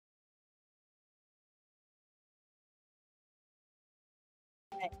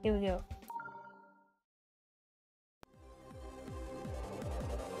Alright, here we go.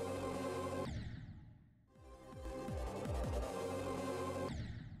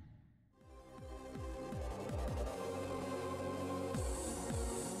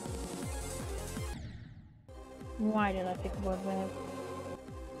 Why did I pick Bloodbath?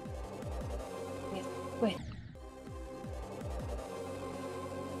 Wait.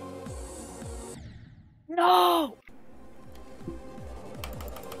 No!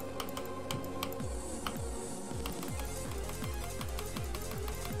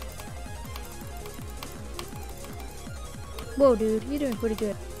 Whoa, dude, you're doing pretty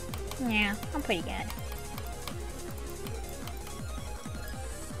good. Yeah, I'm pretty good.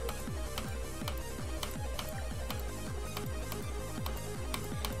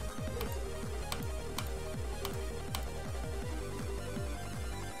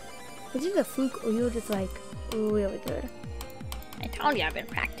 Was this a fluke or you were just like really good? I told you I've been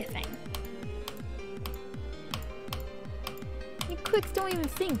practicing. Your clicks don't even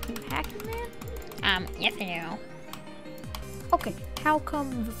think, you hacking man? Yes I do. Okay, how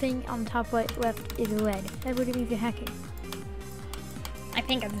come the thing on the top right left is red? That really means you're hacking. I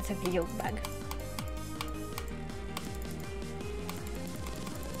think it's a video bug.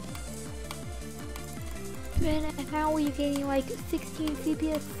 Man, how are you getting like 16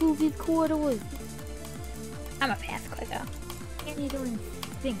 FPS full vid quarters? I'm a fast clicker. And you don't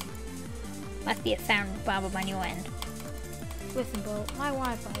think. Must be a sound problem on your end. Listen, bro, my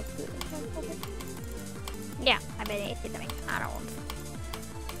Wi-Fi is good. Okay. Yeah, I bet it's something. I don't.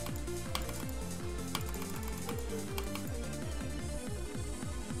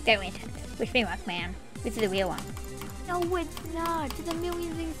 Go internet. Wish me luck, man. This is the real one. No, it's not. There's a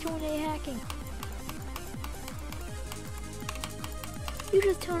million things to hacking. You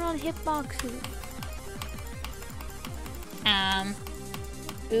just turn on hitboxes.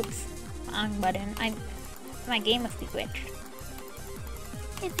 Oops. Wrong button. My game must be glitched.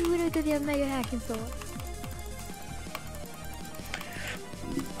 It's literally because you have mega hacking sword.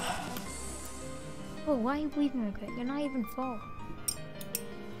 Oh, why are you bleeding like that? You're not even full.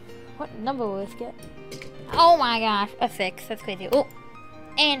 What number will this get? Oh my gosh, a 6. That's crazy. Oh,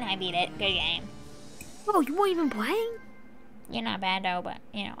 and I beat it. Good game. Oh, you weren't even playing? You're not bad though, but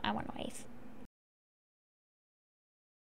you know, I won a race.